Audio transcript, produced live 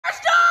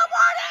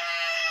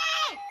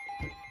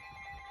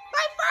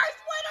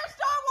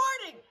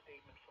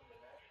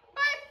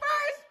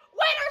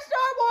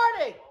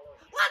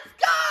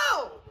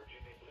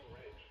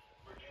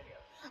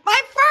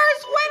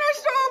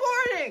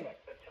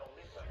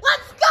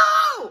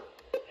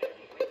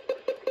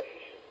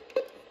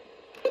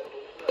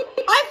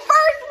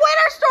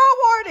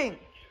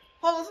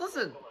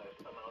listen.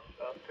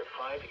 Up to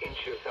 5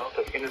 inches south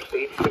of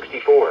Interstate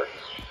 64.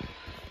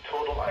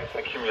 Total ice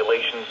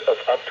accumulations of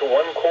up to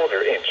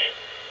 1/4 inch.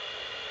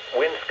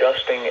 Winds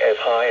gusting as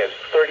high as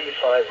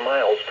 35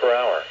 miles per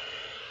hour.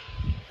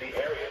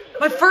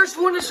 My first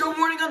winter storm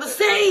warning on the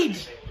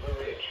stage!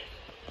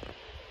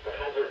 The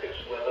hazardous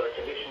weather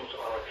conditions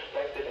are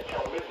expected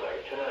until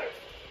midnight tonight.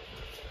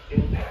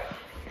 Impact,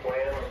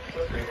 plan on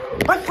slippery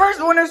roads. My first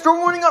winter storm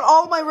warning on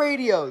all my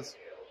radios!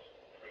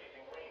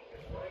 Freezing rain is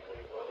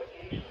likely while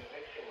occasionally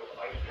mixing with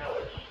ice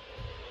pellets.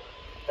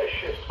 A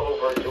shift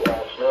over to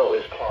all snow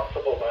is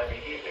possible by the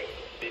evening,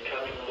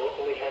 becoming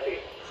locally heavy.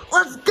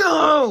 Let's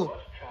go!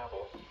 Must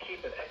travel.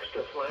 Keep an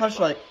extra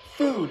Flashlight,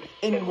 food,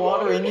 and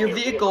water in your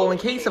vehicle in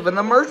case of an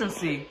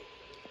emergency.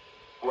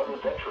 When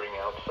venturing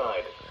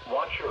outside,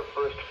 watch your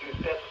first few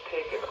steps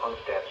taken on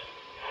steps,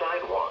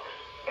 sidewalks,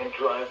 and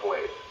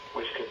driveways,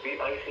 which could be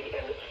icy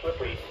and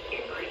slippery,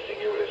 increasing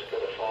your risk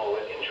of a fall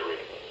and injury.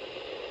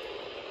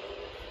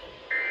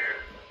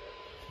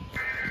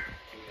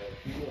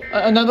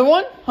 Another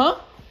one? Huh?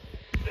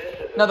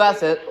 No,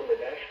 that's it. From the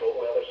National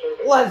Weather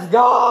Service. Let's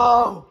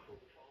go!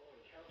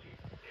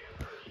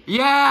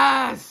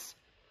 Yes!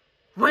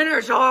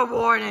 Winter storm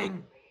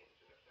warning!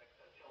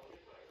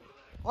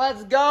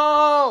 Let's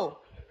go!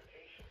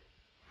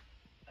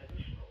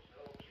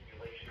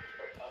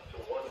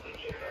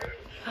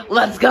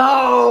 Let's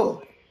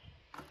go!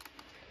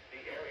 The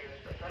areas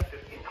affected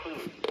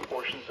include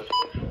portions of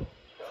Central,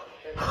 South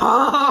Central,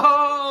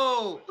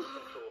 Oh! Virginia.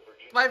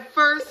 My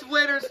first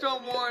winter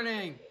storm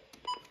warning!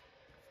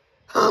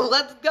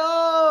 Let's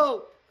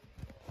go!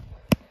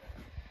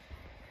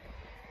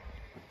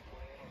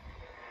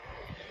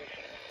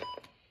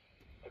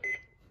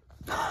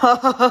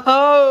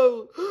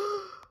 Oh!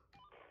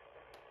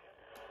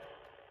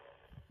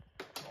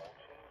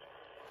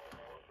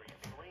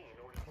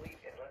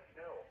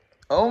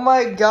 Oh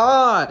my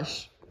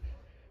gosh!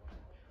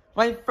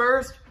 My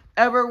first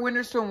ever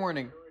winter storm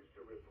warning.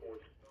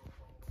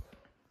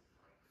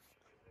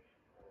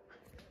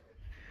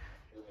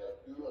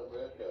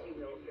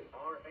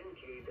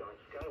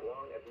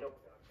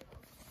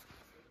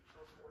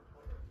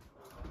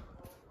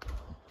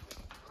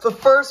 The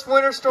first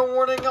winter storm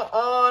warning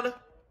on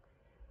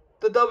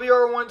the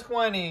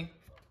WR120.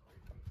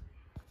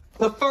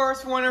 The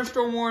first winter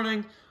storm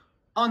warning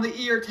on the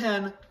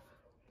ER10.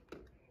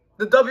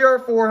 The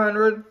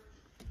WR400.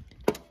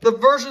 The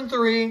version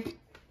 3.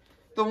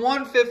 The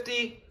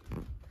 150.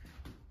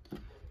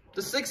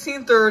 The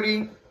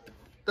 1630.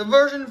 The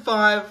version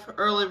 5,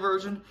 early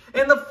version.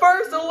 And the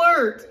first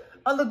alert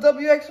on the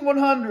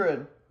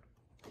WX100.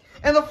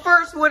 And the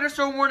first winter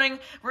storm warning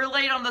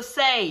relayed on the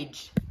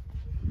Sage.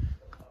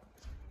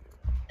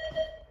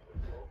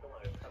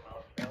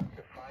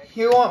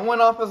 He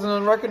went off as an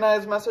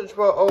unrecognized message,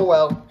 but oh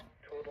well.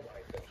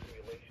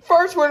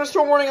 First winter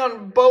storm warning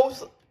on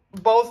both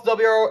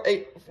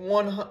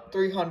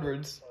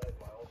WR300s.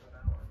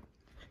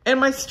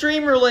 And my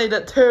stream relayed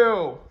it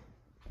too.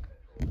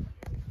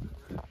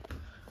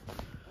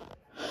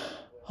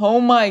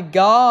 Oh my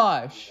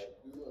gosh.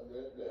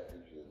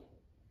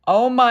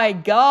 Oh my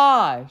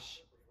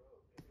gosh.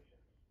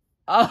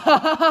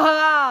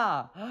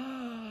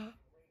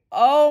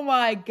 Oh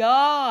my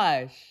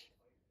gosh.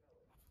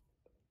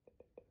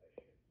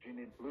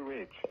 Blue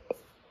Ridge.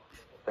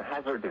 The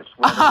hazardous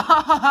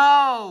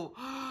Oh!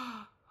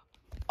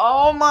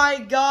 Oh my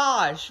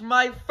gosh!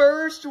 My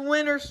first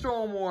winter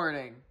storm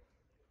warning!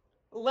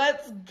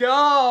 Let's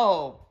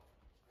go!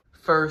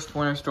 First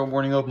winter storm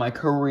warning of my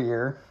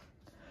career.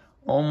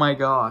 Oh my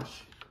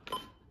gosh.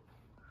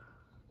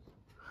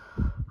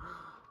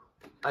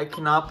 I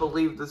cannot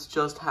believe this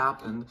just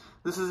happened.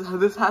 This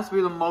has to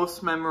be the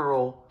most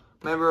memorable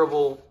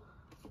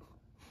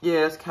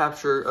EAS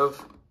capture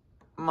of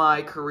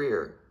my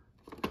career.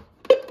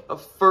 A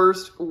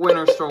first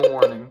winter storm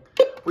warning.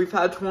 We've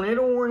had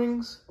tornado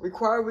warnings,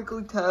 required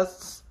weekly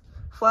tests,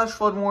 flash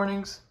flood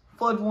warnings,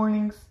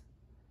 tornado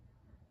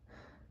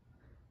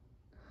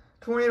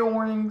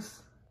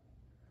warnings,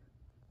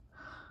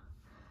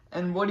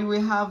 and what do we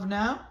have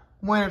now?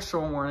 Winter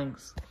storm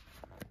warnings.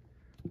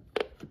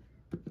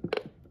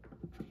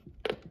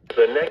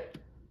 The next.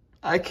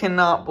 I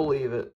cannot believe it.